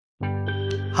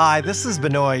Hi, this is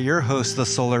Benoit, your host of the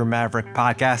Solar Maverick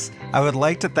podcast. I would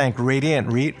like to thank Radiant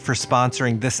REIT for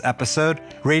sponsoring this episode.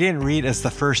 Radiant REIT is the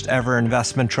first ever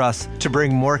investment trust to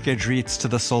bring mortgage REITs to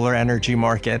the solar energy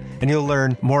market, and you'll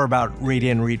learn more about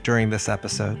Radiant REIT during this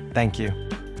episode. Thank you.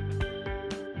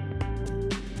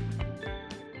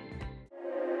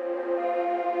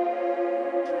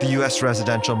 The U.S.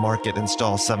 residential market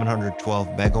installs 712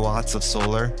 megawatts of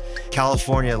solar.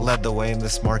 California led the way in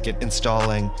this market,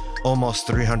 installing almost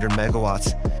 300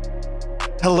 megawatts.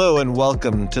 Hello and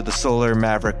welcome to the Solar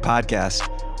Maverick podcast,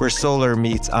 where solar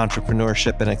meets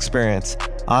entrepreneurship and experience.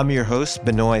 I'm your host,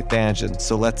 Benoit Thanjan,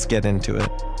 so let's get into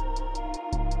it.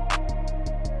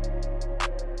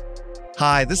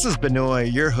 Hi, this is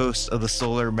Benoit, your host of the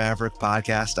Solar Maverick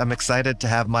podcast. I'm excited to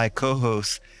have my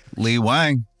co-host, Lee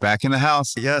Wang, back in the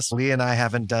house. Yes, Lee and I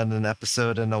haven't done an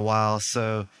episode in a while,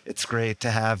 so it's great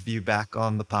to have you back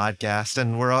on the podcast.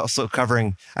 And we're also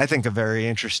covering, I think, a very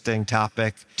interesting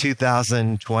topic,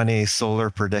 2020 solar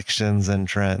predictions and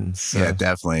trends. So. Yeah,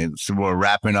 definitely. So we're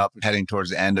wrapping up, heading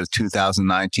towards the end of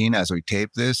 2019 as we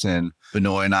tape this. And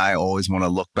Benoit and I always want to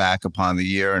look back upon the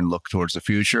year and look towards the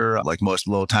future, like most,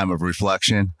 a little time of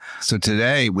reflection. So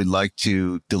today we'd like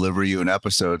to deliver you an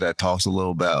episode that talks a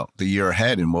little about the year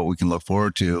ahead and what we can look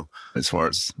forward to as far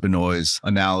as Benoit's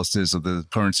analysis of the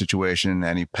current situation,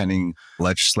 any pending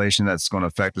legislation that's going to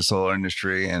affect the solar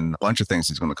industry, and a bunch of things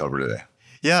he's going to cover today.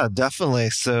 Yeah, definitely.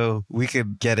 So we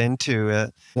could get into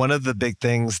it. One of the big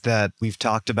things that we've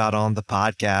talked about on the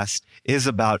podcast is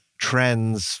about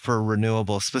trends for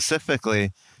renewables,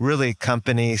 specifically really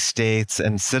companies, states,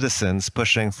 and citizens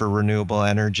pushing for renewable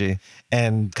energy.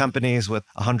 And companies with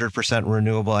 100%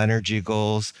 renewable energy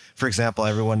goals, for example,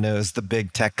 everyone knows the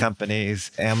big tech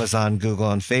companies, Amazon, Google,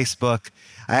 and Facebook.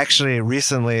 I actually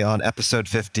recently on episode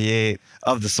 58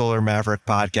 of the Solar Maverick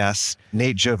podcast,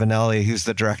 Nate Giovanelli, who's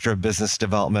the director of business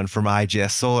development from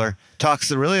IGS Solar,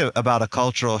 talks really about a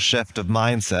cultural shift of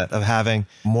mindset of having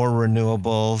more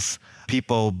renewables,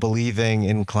 people believing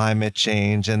in climate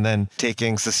change, and then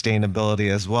taking sustainability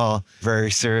as well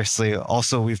very seriously.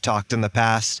 Also, we've talked in the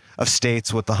past of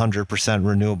states with 100%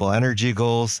 renewable energy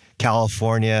goals.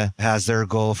 California has their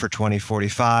goal for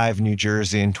 2045, New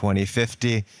Jersey in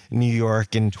 2050, New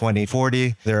York in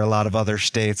 2040. There are a lot of other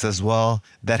states as well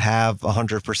that have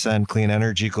 100% clean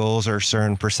energy goals or a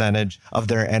certain percentage of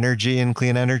their energy in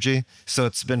clean energy. So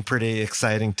it's been pretty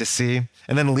exciting to see.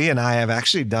 And then Lee and I have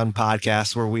actually done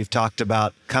podcasts where we've talked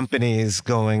about companies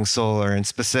going solar and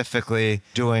specifically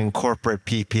doing corporate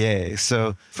PPA.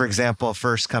 So for example,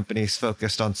 first companies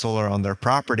focused on solar on their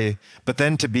property, but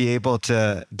then to be able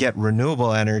to get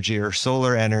renewable energy or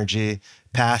solar energy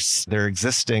past their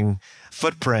existing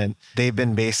footprint, they've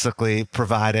been basically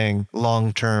providing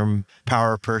long-term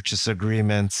power purchase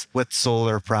agreements with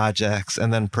solar projects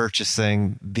and then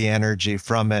purchasing the energy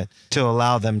from it to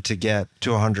allow them to get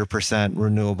to 100%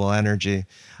 renewable energy.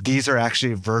 These are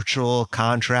actually virtual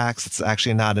contracts. It's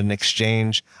actually not an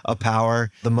exchange of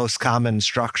power. The most common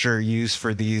structure used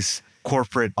for these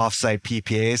corporate offsite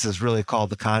PPAs is really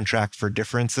called the contract for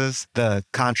differences. The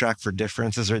contract for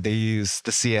differences, or they use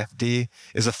the CFD,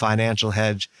 is a financial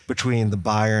hedge between the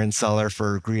buyer and seller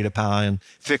for agreed upon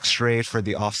fixed rate for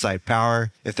the offsite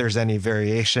power. If there's any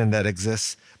variation that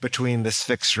exists between this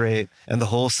fixed rate and the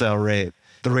wholesale rate,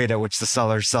 the rate at which the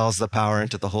seller sells the power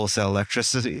into the wholesale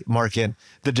electricity market,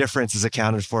 the difference is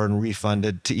accounted for and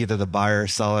refunded to either the buyer or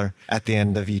seller at the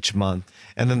end of each month.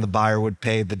 And then the buyer would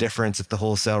pay the difference if the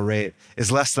wholesale rate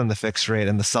is less than the fixed rate,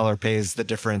 and the seller pays the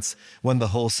difference when the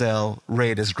wholesale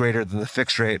rate is greater than the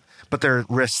fixed rate. But there are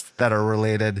risks that are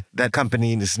related that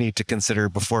companies need to consider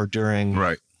before, during.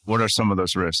 Right. What are some of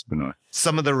those risks, Benoit?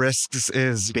 Some of the risks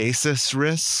is basis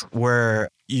risk, where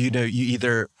you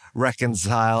either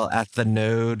reconcile at the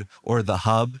node or the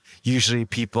hub. Usually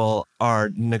people are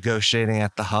negotiating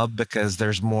at the hub because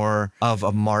there's more of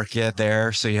a market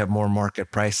there, so you have more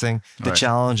market pricing. The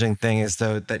challenging thing is,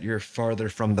 though, that you're farther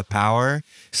from the power,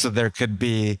 so there could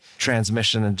be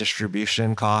transmission and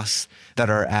distribution costs that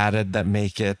are added that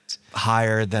make it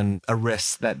higher than a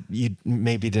risk that you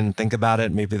maybe didn't think about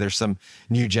it. Maybe there's some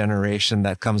new generation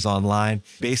that comes online.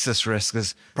 Basis risk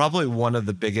is probably one of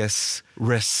the biggest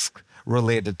risks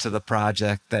related to the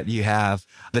project that you have.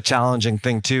 The challenging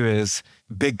thing too is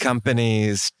big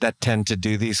companies that tend to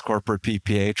do these corporate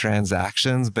PPA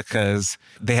transactions, because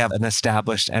they have an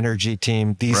established energy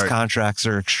team. These contracts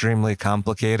are extremely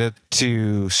complicated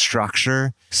to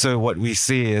structure. So what we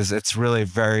see is it's really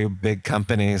very big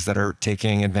companies that are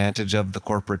taking advantage of the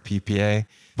corporate PPA.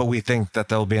 But we think that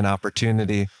there'll be an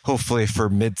opportunity, hopefully for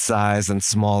mid-size and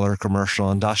smaller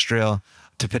commercial industrial,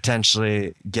 to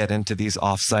potentially get into these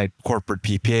offsite corporate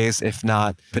PPAs, if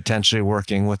not potentially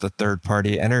working with a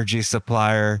third-party energy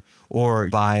supplier or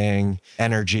buying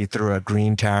energy through a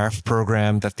green tariff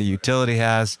program that the utility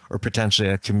has, or potentially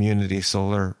a community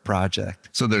solar project.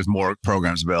 So there's more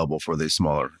programs available for these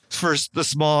smaller. For the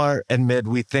smaller and mid,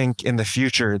 we think in the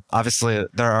future, obviously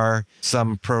there are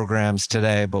some programs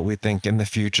today, but we think in the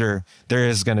future there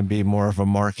is going to be more of a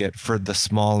market for the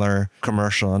smaller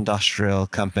commercial industrial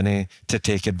company to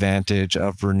take advantage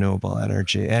of renewable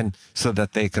energy, and so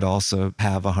that they could also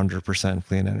have 100%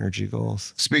 clean energy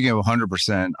goals. Speaking of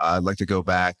 100%, I'd like to go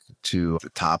back to the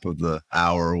top of the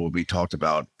hour where we talked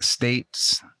about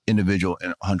states, individual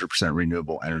and 100%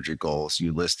 renewable energy goals.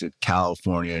 You listed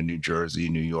California, New Jersey,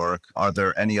 New York. Are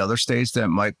there any other states that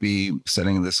might be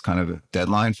setting this kind of a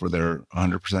deadline for their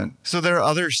 100%? So there are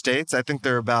other states. I think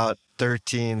there are about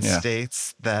 13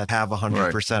 states that have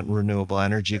 100% renewable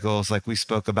energy goals. Like we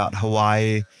spoke about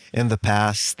Hawaii in the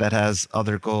past that has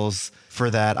other goals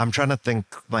for that. I'm trying to think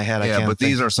my head.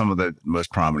 These are some of the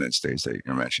most prominent states that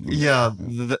you're mentioning. Yeah.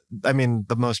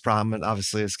 The most prominent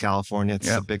obviously is California.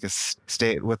 It's the biggest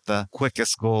state with the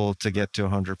quickest goal to get to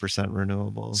 100%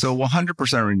 renewables. So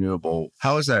 100% renewable,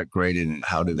 how is that graded and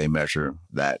how do they measure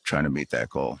that, trying to meet that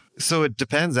goal? So it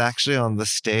depends actually on the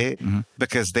state,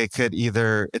 because they could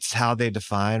it's how they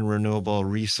define renewable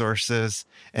resources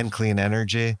and clean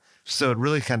energy. So it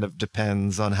really kind of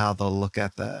depends on how they'll look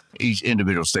at that. Each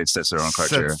individual state sets their own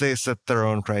criteria. They set their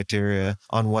own criteria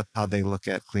on how they look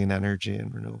at clean energy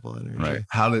and renewable energy. Right.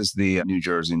 How does the New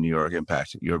Jersey, New York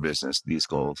impact your business, these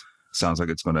goals? Sounds like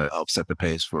it's going to help set the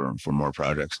pace for more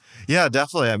projects. Yeah,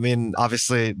 definitely. I mean,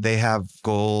 obviously they have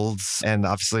goals, and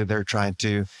obviously they're trying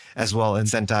to as well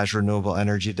incentivize renewable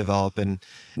energy development.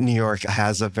 New York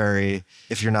has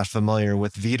if you're not familiar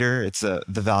with VEDR, it's the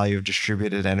value of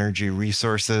distributed energy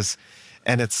resources.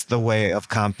 And it's the way of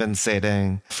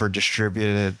compensating for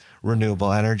distributed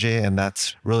renewable energy. And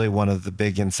that's really one of the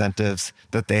big incentives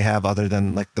that they have, other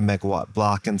than like the megawatt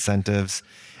block incentives.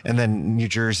 And then New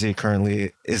Jersey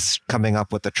currently is coming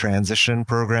up with a transition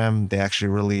program. They actually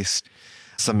released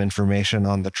some information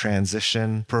on the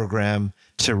transition program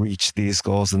to reach these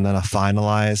goals, and then a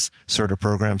finalized sort of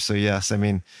program. So yes, I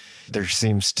mean, there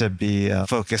seems to be a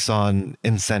focus on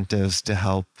incentives to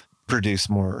help produce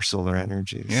more solar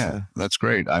energy. Yeah, that's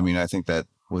great. I mean, I think that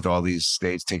with all these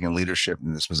states taking leadership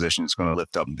in this position, it's going to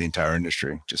lift up the entire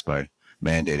industry just by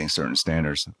mandating certain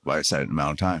standards by a certain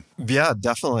amount of time. Yeah,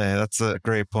 definitely. That's a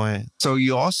great point. So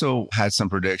you also had some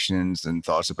predictions and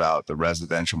thoughts about the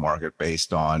residential market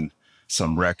based on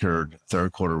some record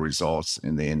third quarter results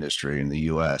in the industry in the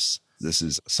U.S. This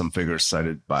is some figures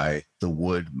cited by the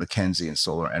Wood Mackenzie and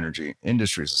Solar Energy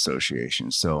Industries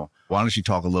Association. So why don't you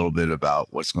talk a little bit about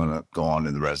what's going to go on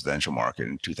in the residential market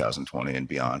in 2020 and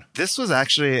beyond? This was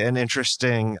actually an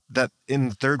interesting that in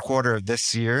the third quarter of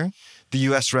this year, the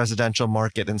U.S. residential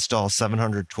market installed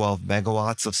 712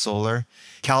 megawatts of solar.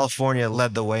 California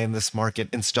led the way in this market,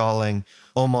 installing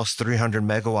almost 300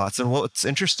 megawatts. And what's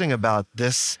interesting about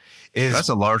this is that's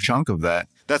a large chunk of that.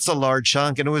 That's a large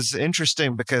chunk. And it was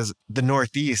interesting because the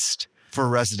Northeast for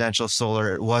residential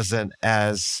solar, it wasn't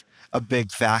as a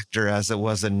big factor as it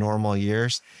was in normal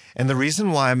years. And the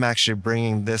reason why I'm actually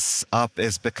bringing this up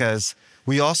is because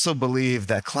we also believe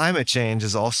that climate change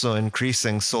is also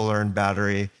increasing solar and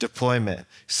battery deployment.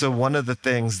 So one of the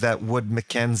things that Wood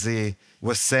Mackenzie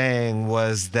was saying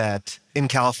was that in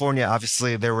California,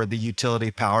 obviously, there were the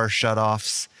utility power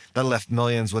shutoffs that left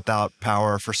millions without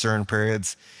power for certain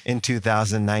periods in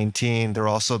 2019. There were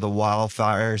also the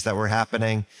wildfires that were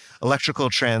happening. Electrical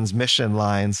transmission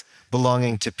lines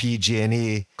belonging to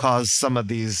PG&E caused some of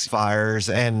these fires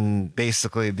and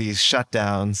basically these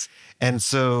shutdowns. And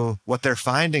so what they're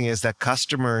finding is that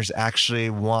customers actually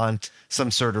want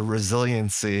some sort of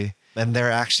resiliency. And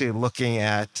they're actually looking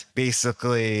at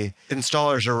basically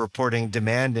installers are reporting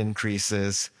demand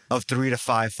increases of 3 to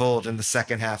 5-fold in the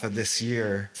second half of this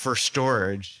year for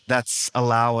storage. That's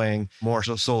allowing more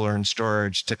solar and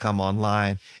storage to come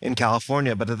online in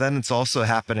California. But then it's also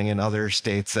happening in other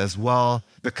states as well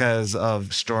because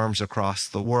of storms across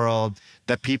the world,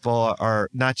 that people are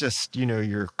not just,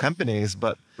 your companies,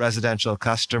 but residential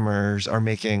customers are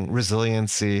making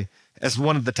resiliency as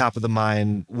one of the top of the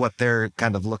mind. What they're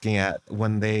kind of looking at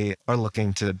when they are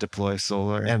looking to deploy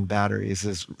solar and batteries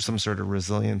is some sort of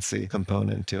resiliency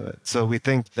component to it. So we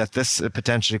think that this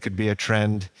potentially could be a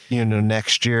trend.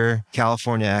 Next year,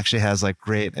 California actually has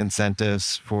great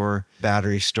incentives for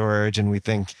battery storage. And we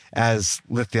think as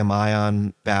lithium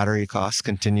ion battery costs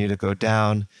continue to go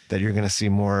down, that you're going to see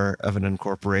more of an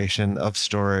incorporation of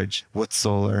storage with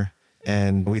solar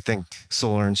And we think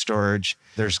solar and storage,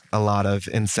 there's a lot of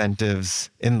incentives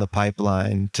in the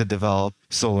pipeline to develop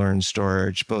solar and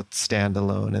storage, both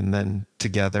standalone and then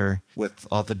together with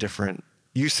all the different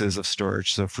uses of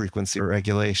storage. So frequency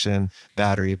regulation,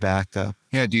 battery backup.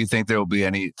 Yeah. Do you think there will be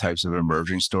any types of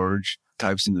emerging storage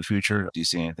types in the future? Do you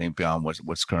see anything beyond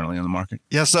what's currently on the market?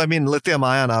 Yeah, so I mean, lithium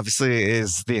ion obviously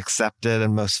is the accepted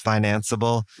and most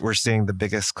financeable. We're seeing the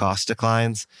biggest cost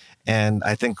declines. And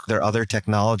I think there are other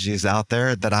technologies out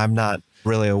there that I'm not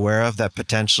really aware of that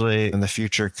potentially in the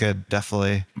future could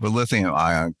definitely. But lithium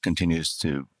ion continues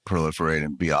to proliferate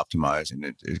and be optimized, and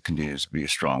it continues to be a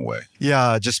strong way.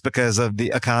 Yeah, just because of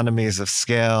the economies of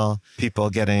scale,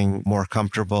 people getting more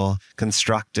comfortable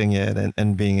constructing it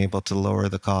and being able to lower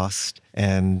the cost.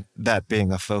 And that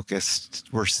being a focus,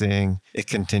 we're seeing it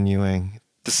continuing.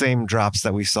 The same drops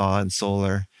that we saw in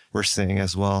solar, we're seeing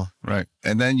as well. Right.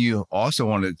 And then you also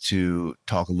wanted to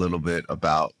talk a little bit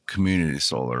about community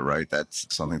solar, right? That's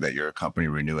something that your company,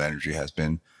 Renew Energy, has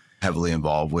been heavily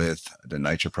involved with, the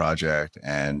NYCHA project.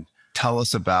 And tell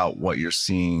us about what you're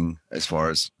seeing as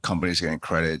far as companies getting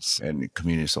credits and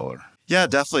community solar. Yeah,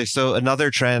 definitely. So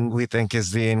another trend we think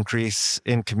is the increase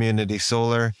in community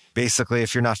solar. Basically,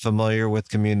 if you're not familiar with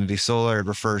community solar, it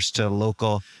refers to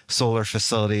local solar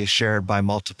facilities shared by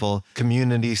multiple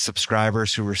community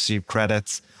subscribers who receive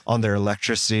credits on their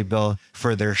electricity bill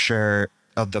for their share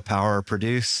of the power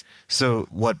produced. So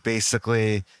what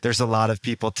basically, there's a lot of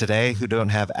people today who don't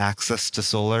have access to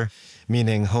solar,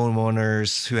 meaning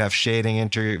homeowners who have shading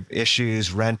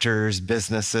issues, renters,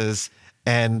 businesses,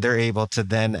 and they're able to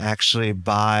then actually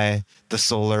buy the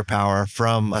solar power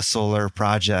from a solar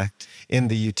project in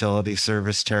the utility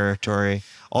service territory.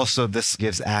 Also, this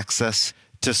gives access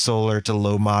to solar to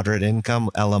low moderate income,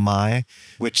 LMI,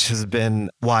 which has been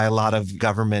why a lot of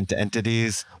government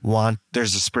entities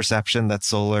there's this perception that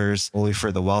solar is only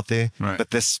for the wealthy, right. But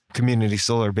this community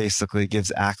solar basically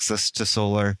gives access to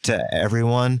solar to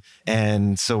everyone.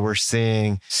 And so we're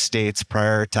seeing states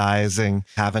prioritizing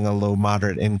having a low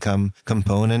moderate income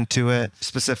component to it,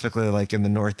 specifically like in the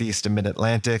Northeast and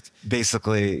Mid-Atlantic.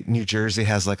 Basically, New Jersey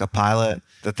has like a pilot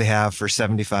that they have for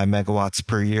 75 megawatts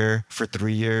per year for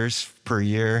 3 years per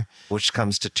year, which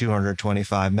comes to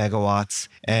 225 megawatts.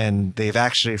 And they've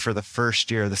actually, for the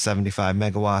first year, the 75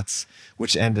 megawatts,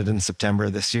 which ended in September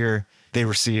this year, they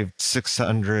received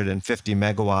 650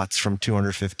 megawatts from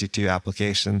 252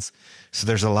 applications. So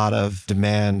there's a lot of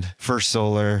demand for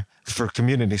solar, for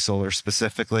community solar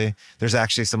specifically. There's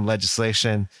actually some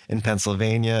legislation in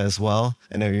Pennsylvania as well.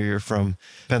 I know you're from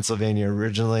Pennsylvania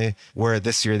originally, where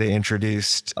this year they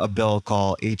introduced a bill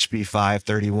called HB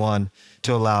 531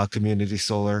 to allow community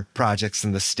solar projects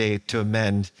in the state to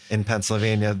amend in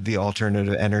Pennsylvania the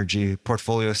alternative energy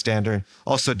portfolio standard.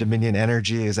 Also, Dominion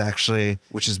Energy is actually,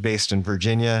 which is based in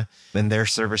Virginia, in their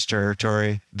service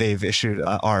territory, they've issued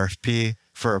a RFP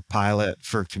for a pilot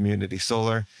for community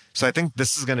solar. So I think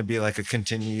this is going to be like a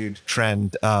continued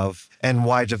trend of, and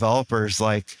why developers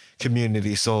like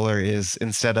community solar is,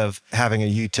 instead of having a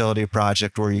utility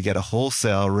project where you get a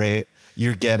wholesale rate,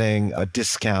 you're getting a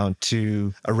discount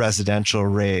to a residential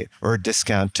rate or a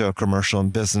discount to a commercial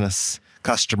and business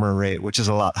customer rate, which is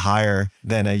a lot higher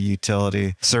than a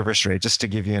utility service rate. Just to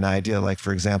give you an idea, like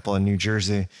for example, in New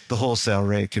Jersey, the wholesale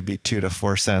rate could be 2 to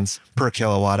 4 cents per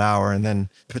kilowatt hour. And then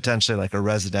potentially like a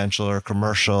residential or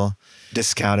commercial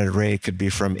discounted rate could be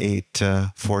from 8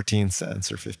 to 14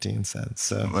 cents or 15 cents.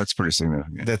 So that's pretty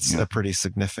significant. That's a pretty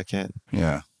significant.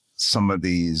 Yeah. Some of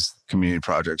these community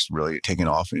projects really taking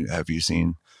off. Have you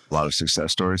seen a lot of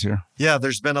success stories here? Yeah,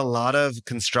 there's been a lot of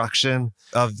construction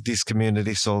of these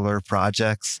community solar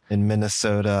projects in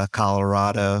Minnesota,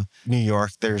 Colorado, New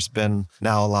York. There's been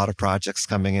now a lot of projects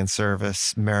coming in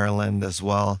service, Maryland as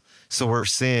well. So we're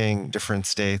seeing different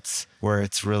states where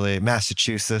it's really,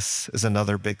 Massachusetts is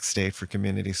another big state for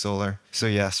community solar. So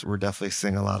yes, we're definitely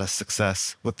seeing a lot of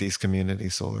success with these community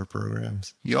solar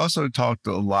programs. You also talked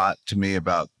a lot to me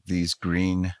about these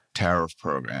green tariff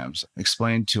programs.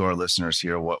 Explain to our listeners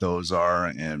here what those are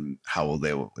and how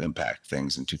they will impact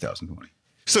things in 2020.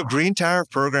 So green tariff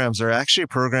programs are actually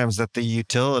programs that the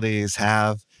utilities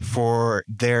have for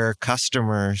their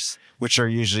customers, which are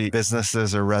usually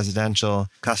businesses or residential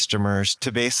customers,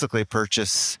 to basically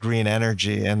purchase green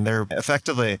energy. And they're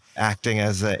effectively acting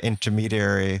as an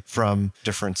intermediary from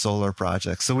different solar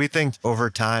projects. So we think over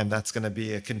time, that's going to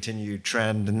be a continued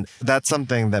trend. And that's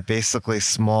something that basically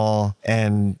small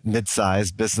and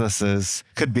mid-sized businesses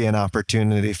could be an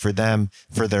opportunity for them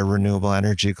for their renewable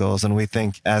energy goals. And we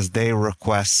think as they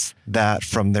request that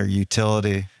from their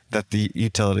utility, that the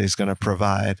utility is going to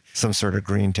provide some sort of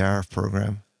green tariff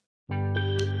program.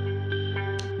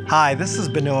 Hi, this is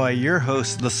Benoit, your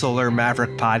host of the Solar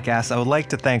Maverick podcast. I would like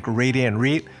to thank Radiant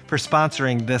REIT for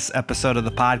sponsoring this episode of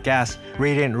the podcast.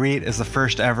 Radiant REIT is the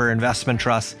first ever investment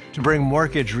trust to bring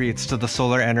mortgage REITs to the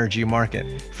solar energy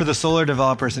market. For the solar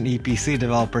developers and EPC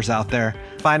developers out there,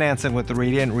 financing with the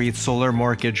Radiant REIT Solar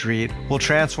Mortgage REIT will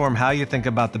transform how you think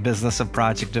about the business of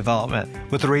project development.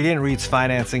 With the Radiant REIT's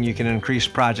financing, you can increase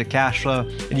project cash flow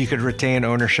and you could retain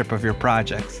ownership of your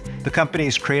projects. The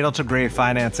company's cradle-to-grave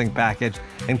financing package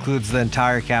includes the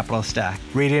entire capital stack.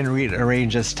 Radiant REIT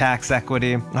arranges tax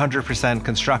equity, 100%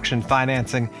 construction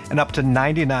financing, and up to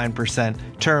 99%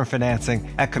 term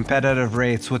financing at competitive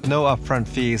rates with no upfront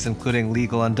fees, including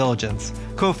legal and diligence.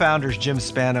 Co-founders Jim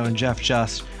Spano and Jeff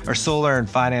Just are solar and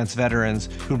finance veterans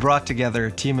who brought together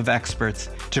a team of experts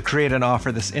to create and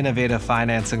offer this innovative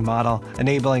financing model,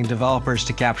 enabling developers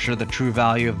to capture the true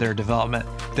value of their development.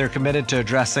 They're committed to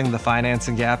addressing the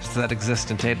financing gaps that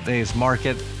exist in today's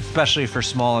market, especially for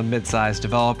small and mid-sized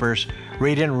developers.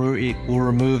 Radiant REIT will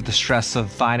remove the stress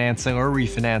of financing or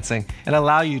refinancing and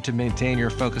allow you to maintain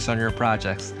your focus on your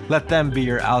projects. Let them be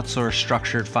your outsourced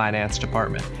structured finance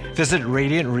department. Visit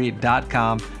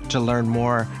radiantreit.com to learn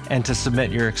more and to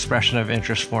submit your expression of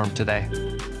interest form today.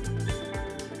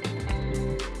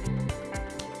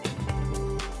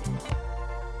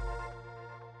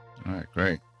 All right,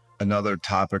 great. Another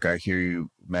topic I hear you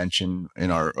mention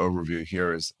in our overview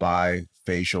here is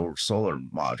bifacial solar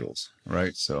modules,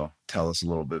 right? So tell us a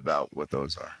little bit about what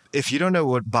those are. If you don't know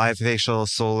what bifacial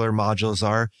solar modules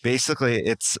are, basically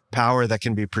it's power that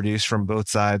can be produced from both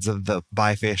sides of the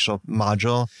bifacial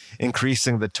module,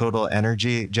 increasing the total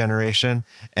energy generation.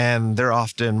 And they're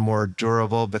often more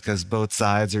durable because both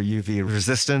sides are UV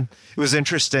resistant. It was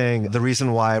interesting. The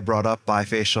reason why I brought up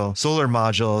bifacial solar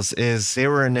modules is they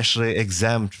were initially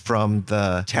exempt from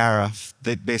the tariff,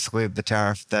 basically the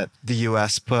tariff that the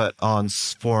US put on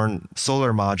foreign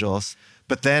solar modules.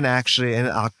 But then actually in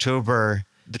October,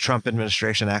 the Trump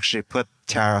administration actually put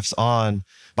tariffs on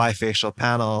bifacial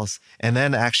panels. And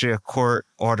then actually a court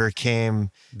order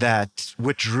came that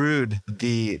withdrew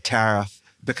the tariff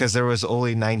because there was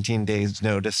only 19 days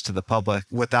notice to the public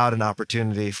without an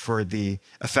opportunity for the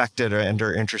affected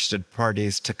or interested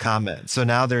parties to comment. So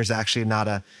now there's actually not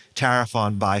a tariff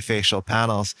on bifacial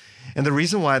panels. And the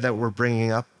reason why that we're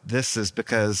bringing up this is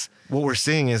because what we're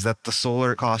seeing is that the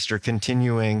solar costs are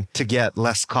continuing to get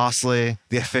less costly.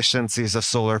 The efficiencies of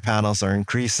solar panels are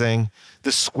increasing.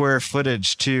 The square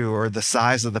footage too, or the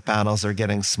size of the panels are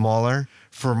getting smaller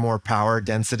for more power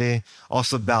density.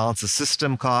 Also balance of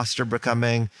system costs are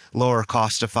becoming lower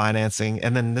cost of financing.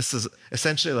 And then this is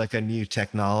essentially like a new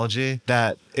technology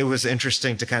that it was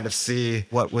interesting to kind of see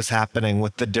what was happening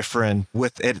with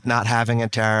with it not having a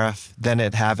tariff, then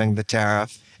it having the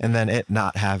tariff, and then it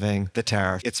not having the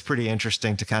tariff. It's pretty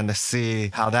interesting to kind of see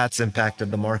how that's impacted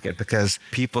the market because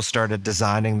people started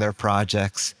designing their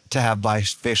projects to have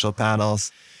bifacial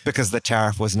panels because the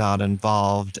tariff was not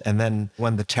involved. And then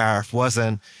when the tariff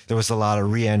wasn't, there was a lot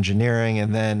of re-engineering.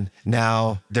 And then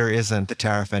now there isn't the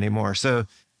tariff anymore. So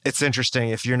it's interesting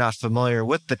if you're not familiar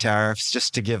with the tariffs,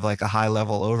 just to give like a high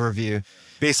level overview.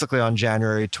 Basically on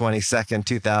January 22nd,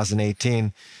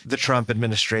 2018, the Trump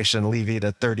administration levied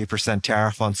a 30%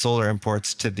 tariff on solar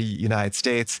imports to the United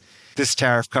States. This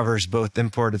tariff covers both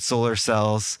imported solar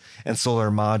cells and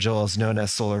solar modules known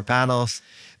as solar panels.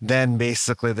 Then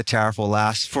basically the tariff will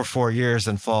last for 4 years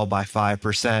and fall by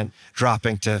 5%,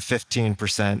 dropping to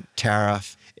 15%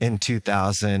 tariff in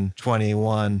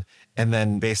 2021. And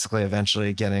then basically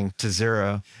eventually getting to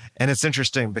zero. And it's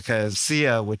interesting because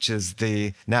SEIA, which is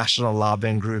the national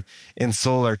lobbying group in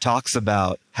solar, talks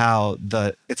about how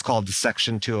it's called the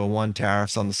Section 201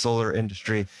 tariffs on the solar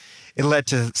industry. It led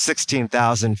to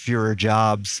 16,000 fewer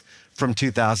jobs from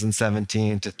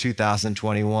 2017 to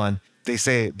 2021.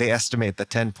 They estimate that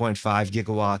 10.5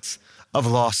 gigawatts of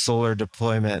lost solar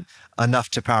deployment, enough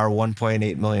to power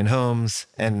 1.8 million homes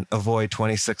and avoid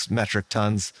 26 metric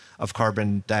tons of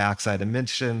carbon dioxide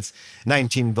emissions.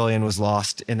 19 billion was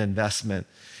lost in investment.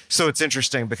 So it's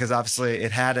interesting because obviously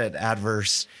it had an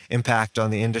adverse impact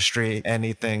on the industry.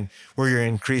 Anything where you're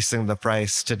increasing the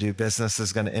price to do business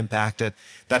is going to impact it.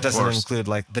 That doesn't include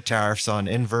like the tariffs on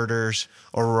inverters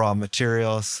or raw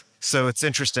materials. So it's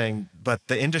interesting, but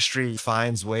the industry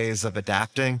finds ways of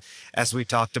adapting. As we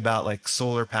talked about, like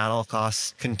solar panel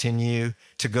costs continue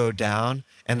to go down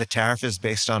and the tariff is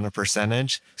based on a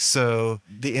percentage. So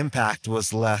the impact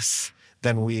was less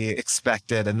than we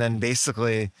expected. And then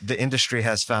basically the industry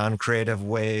has found creative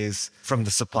ways from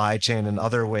the supply chain and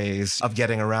other ways of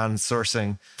getting around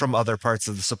sourcing from other parts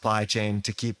of the supply chain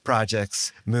to keep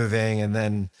projects moving. And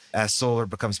then as solar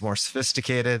becomes more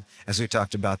sophisticated, as we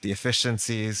talked about the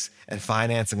efficiencies and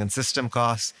financing and system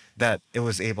costs, that it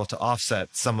was able to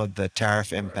offset some of the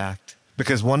tariff impact.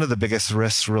 Because one of the biggest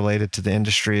risks related to the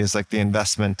industry is like the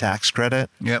investment tax credit.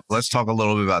 Yep. Let's talk a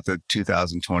little bit about the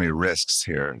 2020 risks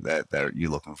here that you're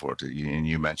looking forward to. And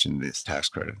you mentioned this tax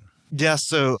credit. Yeah,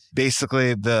 so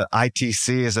basically the ITC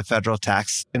is a federal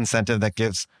tax incentive that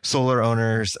gives solar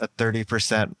owners a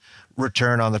 30%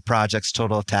 return on the project's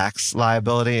total tax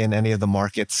liability in any of the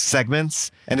market segments.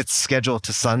 And it's scheduled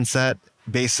to sunset,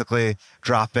 basically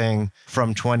dropping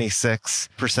from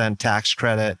 26% tax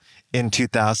credit in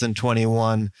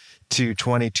 2021 to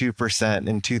 22%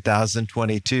 in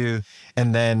 2022.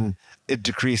 And then it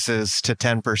decreases to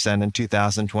 10% in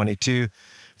 2022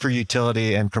 for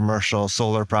utility and commercial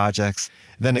solar projects,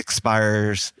 then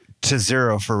expires to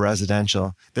zero for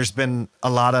residential. There's been a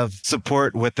lot of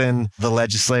support within the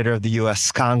legislature of the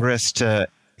US Congress to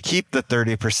keep the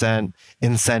 30%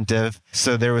 incentive.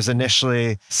 So there was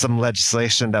initially some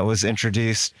legislation that was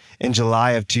introduced in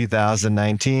July of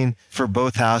 2019 for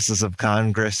both houses of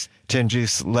Congress to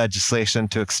introduce legislation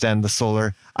to extend the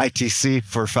solar ITC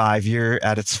for 5 years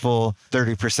at its full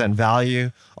 30%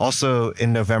 value. Also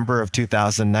in November of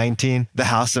 2019, the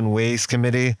House and Ways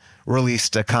Committee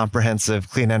released a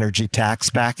comprehensive clean energy tax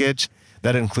package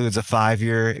that includes a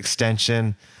 5-year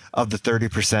extension of the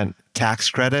 30%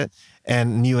 tax credit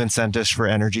and new incentives for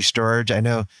energy storage. I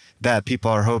know that people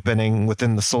are hoping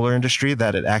within the solar industry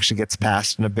that it actually gets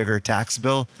passed in a bigger tax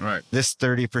bill. Right. This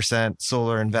 30%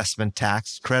 solar investment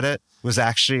tax credit was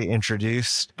actually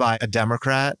introduced by a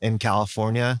Democrat in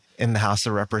California in the House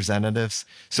of Representatives.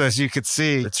 So as you could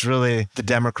see, it's really the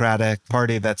Democratic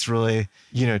Party that's really,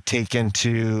 taken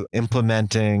to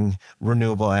implementing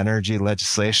renewable energy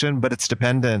legislation, but it's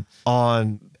dependent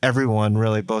on everyone,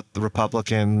 really, both the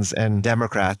Republicans and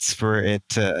Democrats, for it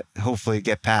to hopefully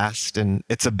get passed. And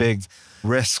it's a big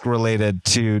risk related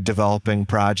to developing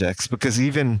projects, because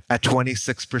even at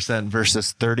 26%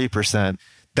 versus 30%,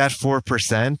 that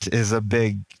 4% is a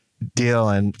big deal.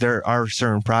 And there are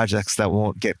certain projects that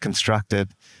won't get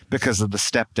constructed because of the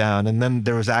step down. And then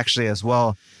there was actually as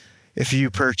well, if you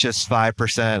purchase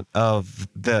 5% of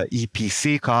the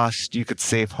EPC cost, you could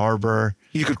safe harbor,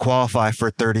 you could qualify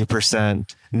for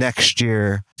 30% next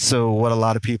year. So what a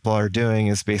lot of people are doing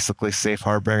is basically safe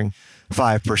harboring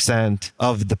 5%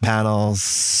 of the panels.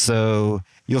 So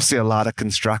you'll see a lot of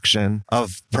construction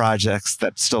of projects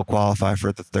that still qualify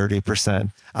for the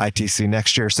 30% ITC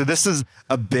next year. So this is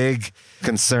a big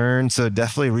concern. So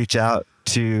definitely reach out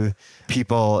to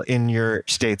people in your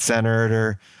state senate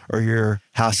or your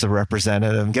House of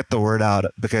Representative and get the word out,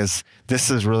 because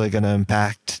this is really going to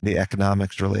impact the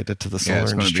economics related to the solar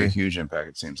industry. Yeah, it's going to be a huge impact,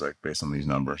 it seems like, based on these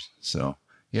numbers. So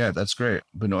yeah, that's great.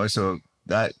 Benoit, so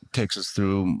that takes us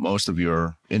through most of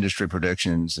your industry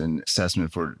predictions and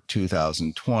assessment for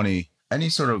 2020. Any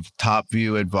sort of top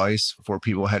view advice for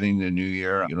people heading into the new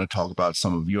year? You want to talk about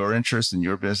some of your interests in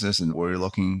your business and where you're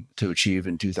looking to achieve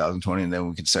in 2020, and then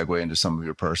we can segue into some of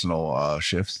your personal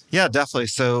shifts. Yeah, definitely.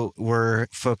 So we're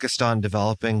focused on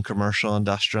developing commercial,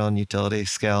 industrial, and utility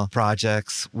scale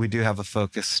projects. We do have a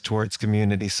focus towards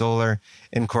community solar,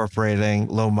 incorporating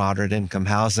low, moderate income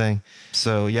housing.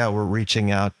 So yeah, we're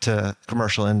reaching out to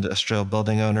commercial, industrial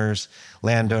building owners,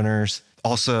 landowners.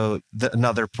 Also,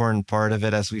 another important part of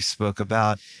it, as we spoke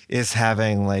about, is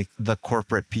having like the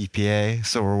corporate PPA.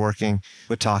 So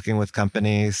we're talking with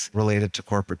companies related to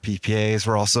corporate PPAs.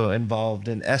 We're also involved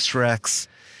in SRECs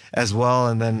as well.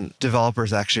 And then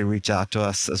developers actually reach out to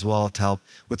us as well to help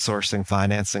with sourcing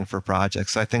financing for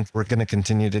projects. So I think we're going to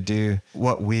continue to do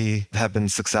what we have been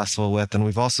successful with. And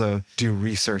we've also do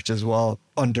research as well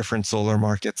on different solar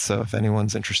markets. So if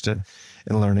anyone's interested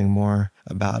in learning more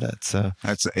about it. So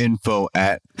that's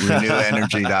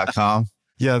info@reneuenergy.com.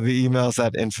 Yeah, the email's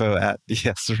at RENEU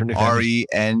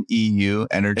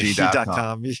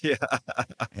energy.com. Yeah.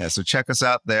 Yeah, so check us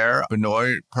out there.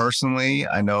 Benoit, personally,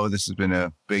 I know this has been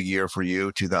a big year for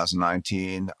you,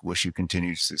 2019. Wish you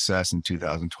continued success in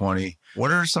 2020. What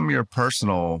are some of your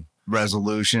personal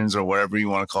resolutions, or whatever you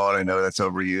want to call it? I know that's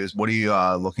overused. What are you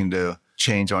looking to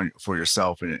change for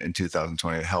yourself in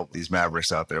 2020 to help these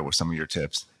Mavericks out there with some of your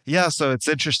tips? Yeah, so it's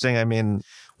interesting. I mean,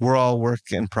 we're all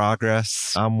work in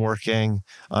progress. I'm working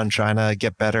on trying to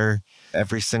get better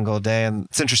every single day. And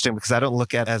it's interesting because I don't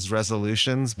look at it as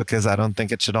resolutions because I don't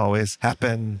think it should always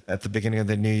happen at the beginning of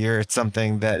the new year. It's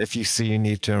something that if you see you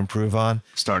need to improve on,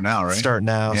 Start now, right? start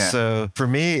now. Yeah. So for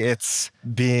me, it's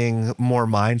being more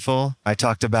mindful. I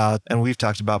talked about, and we've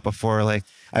talked about before, like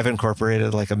I've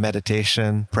incorporated like a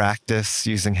meditation practice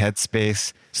using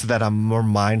Headspace so that I'm more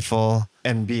mindful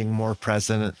and being more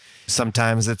present.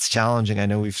 Sometimes it's challenging. I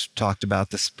know we've talked about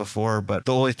this before, but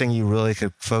the only thing you really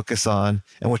could focus on,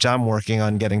 and which I'm working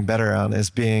on getting better on, is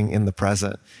being in the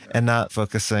present and not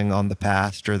focusing on the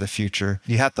past or the future.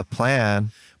 You have to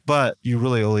plan, but you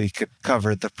really only could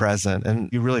cover the present, and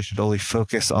you really should only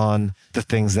focus on the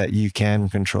things that you can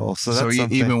control. So that's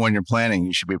something. Even when you're planning,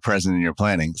 you should be present in your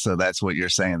planning. So that's what you're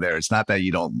saying there. It's not that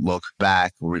you don't look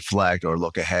back or reflect or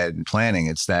look ahead in planning.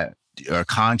 It's that you're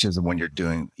conscious of when you're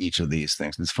doing each of these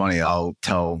things. It's funny. I'll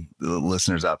tell the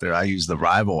listeners out there, I use the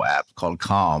rival app called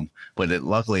Calm, but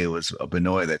luckily it was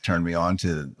Benoit that turned me on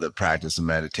to the practice of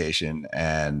meditation.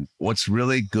 And what's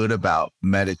really good about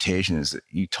meditation is that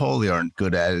you totally aren't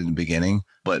good at it in the beginning,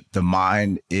 but the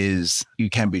mind you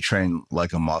can be trained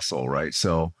like a muscle, right?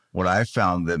 So what I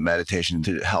found that meditation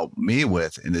to help me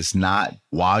with, and it's not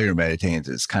while you're meditating,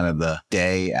 it's kind of the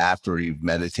day after you've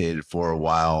meditated for a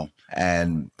while.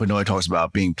 And Benoit talks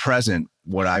about being present.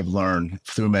 What I've learned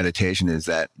through meditation is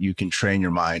that you can train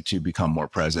your mind to become more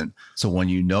present. So when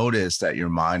you notice that your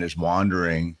mind is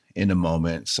wandering in a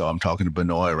moment, so I'm talking to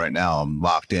Benoit right now, I'm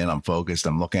locked in, I'm focused,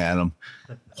 I'm looking at him.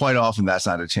 Quite often that's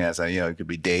not a chance. It could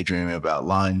be daydreaming about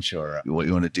lunch or what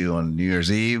you want to do on New Year's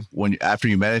Eve. After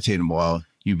you meditate a while,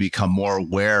 you become more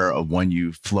aware of when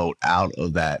you float out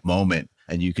of that moment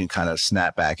and you can kind of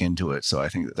snap back into it. So I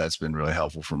think that's been really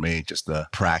helpful for me, just the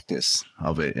practice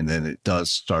of it. And then it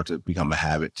does start to become a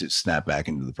habit to snap back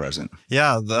into the present.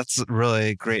 Yeah, that's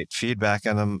really great feedback.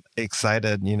 And I'm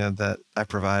excited, that I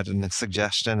provided a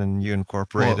suggestion and you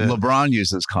incorporate it. LeBron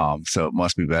uses Calm, so it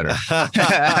must be better. That's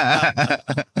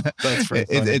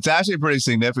pretty funny. It's actually pretty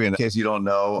significant. In case you don't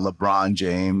know, LeBron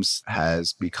James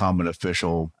has become an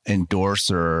official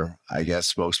endorser, I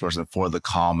guess, spokesperson for the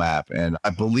Calm app. And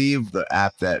I believe the app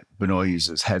that Benoit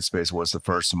uses, Headspace, was the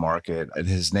first to market. And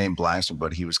his name blanks me,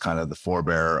 but he was kind of the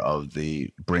forebearer of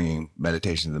the bringing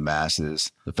meditation to the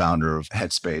masses, the founder of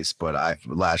Headspace. But I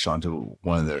latched onto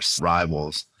one of their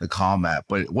rivals, the Calm app.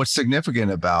 But what's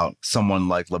significant about someone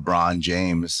like LeBron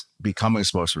James becoming a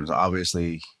spokesperson,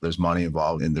 obviously there's money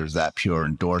involved and there's that pure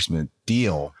endorsement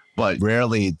deal. But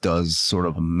rarely does sort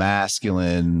of a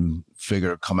masculine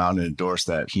figure come out and endorse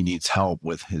that he needs help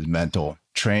with his mental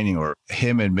training, or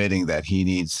him admitting that he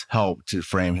needs help to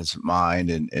frame his mind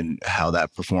and how that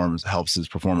helps his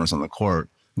performance on the court.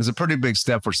 It's a pretty big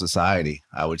step for society,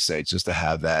 I would say, just to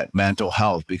have that mental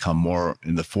health become more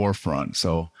in the forefront.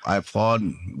 So I applaud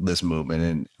this movement,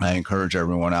 and I encourage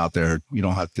everyone out there, you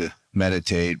don't have to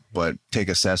meditate, but take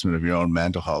assessment of your own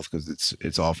mental health, because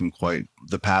it's often quite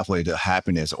the pathway to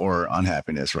happiness or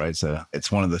unhappiness, right? So it's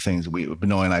one of the things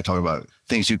Benoit and I talk about,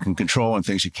 things you can control and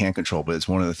things you can't control, but it's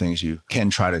one of the things you can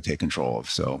try to take control of.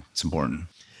 So it's important.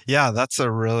 Yeah, that's a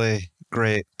really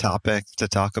great topic to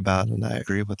talk about. And I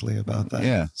agree with Lee about that.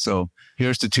 Yeah. So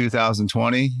here's to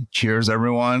 2020. Cheers,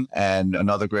 everyone. And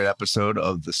another great episode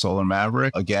of the Solar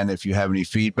Maverick. Again, if you have any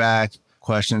feedback,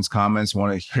 questions, comments,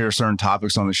 want to hear certain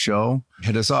topics on the show,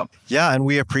 hit us up. Yeah. And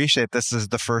we appreciate, this is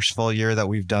the first full year that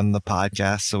we've done the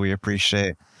podcast. So we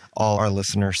appreciate all our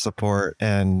listener support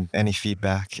and any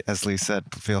feedback. As Lee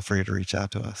said, feel free to reach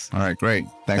out to us. All right. Great.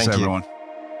 Thanks, everyone.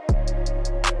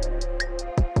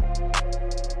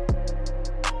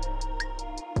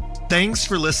 Thanks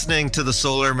for listening to the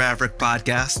Solar Maverick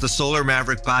Podcast. The Solar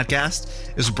Maverick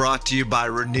Podcast is brought to you by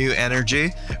Renew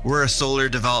Energy. We're a solar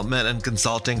development and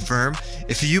consulting firm.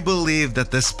 If you believe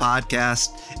that this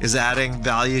podcast is adding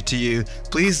value to you,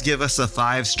 please give us a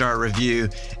 5-star review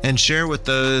and share with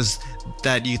those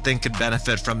that you think could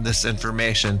benefit from this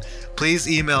information. Please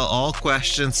email all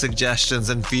questions, suggestions,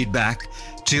 and feedback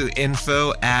to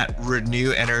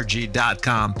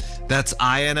info@reneuenergy.com. That's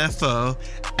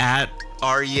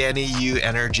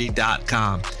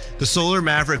info@reneuenergy.com. The Solar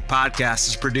Maverick Podcast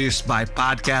is produced by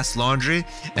Podcast Laundry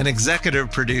and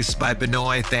executive produced by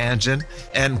Benoit Thanjan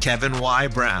and Kevin Y.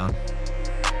 Brown.